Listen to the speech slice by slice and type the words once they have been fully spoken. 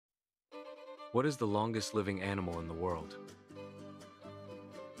What is the longest living animal in the world?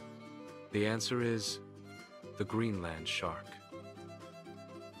 The answer is the Greenland shark.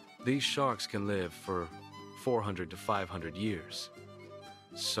 These sharks can live for 400 to 500 years.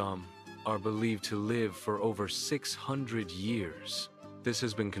 Some are believed to live for over 600 years. This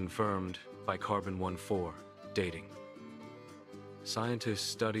has been confirmed by carbon-14 dating. Scientists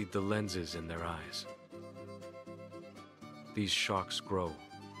studied the lenses in their eyes. These sharks grow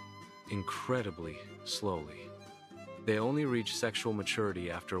incredibly slowly. They only reach sexual maturity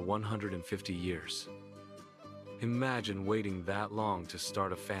after 150 years. Imagine waiting that long to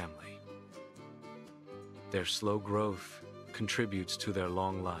start a family. Their slow growth contributes to their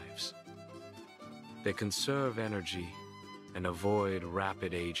long lives. They conserve energy and avoid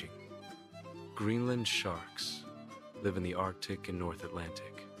rapid aging. Greenland sharks live in the Arctic and North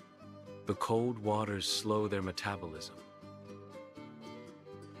Atlantic. The cold waters slow their metabolism.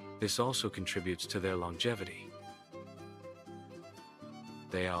 This also contributes to their longevity.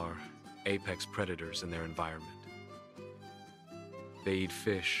 They are apex predators in their environment. They eat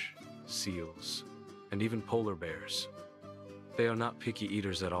fish, seals, and even polar bears. They are not picky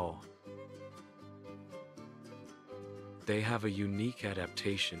eaters at all. They have a unique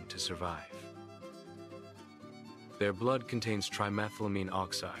adaptation to survive. Their blood contains trimethylamine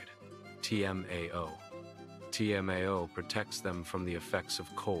oxide, TMAO. TMAO protects them from the effects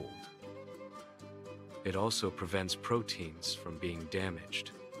of cold. It also prevents proteins from being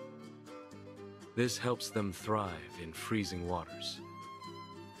damaged. This helps them thrive in freezing waters.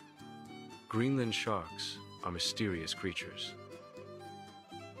 Greenland sharks are mysterious creatures.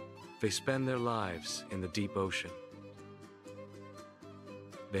 They spend their lives in the deep ocean.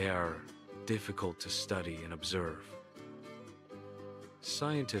 They are difficult to study and observe.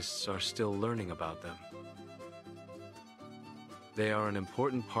 Scientists are still learning about them. They are an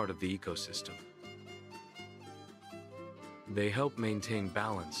important part of the ecosystem. They help maintain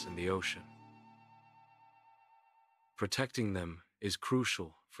balance in the ocean. Protecting them is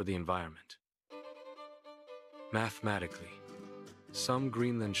crucial for the environment. Mathematically, some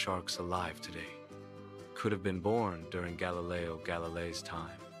Greenland sharks alive today could have been born during Galileo Galilei's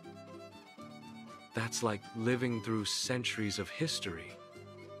time. That's like living through centuries of history.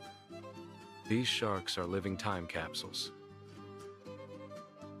 These sharks are living time capsules.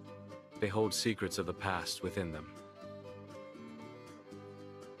 They hold secrets of the past within them.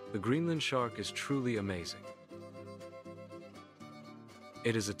 The Greenland shark is truly amazing.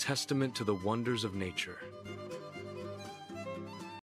 It is a testament to the wonders of nature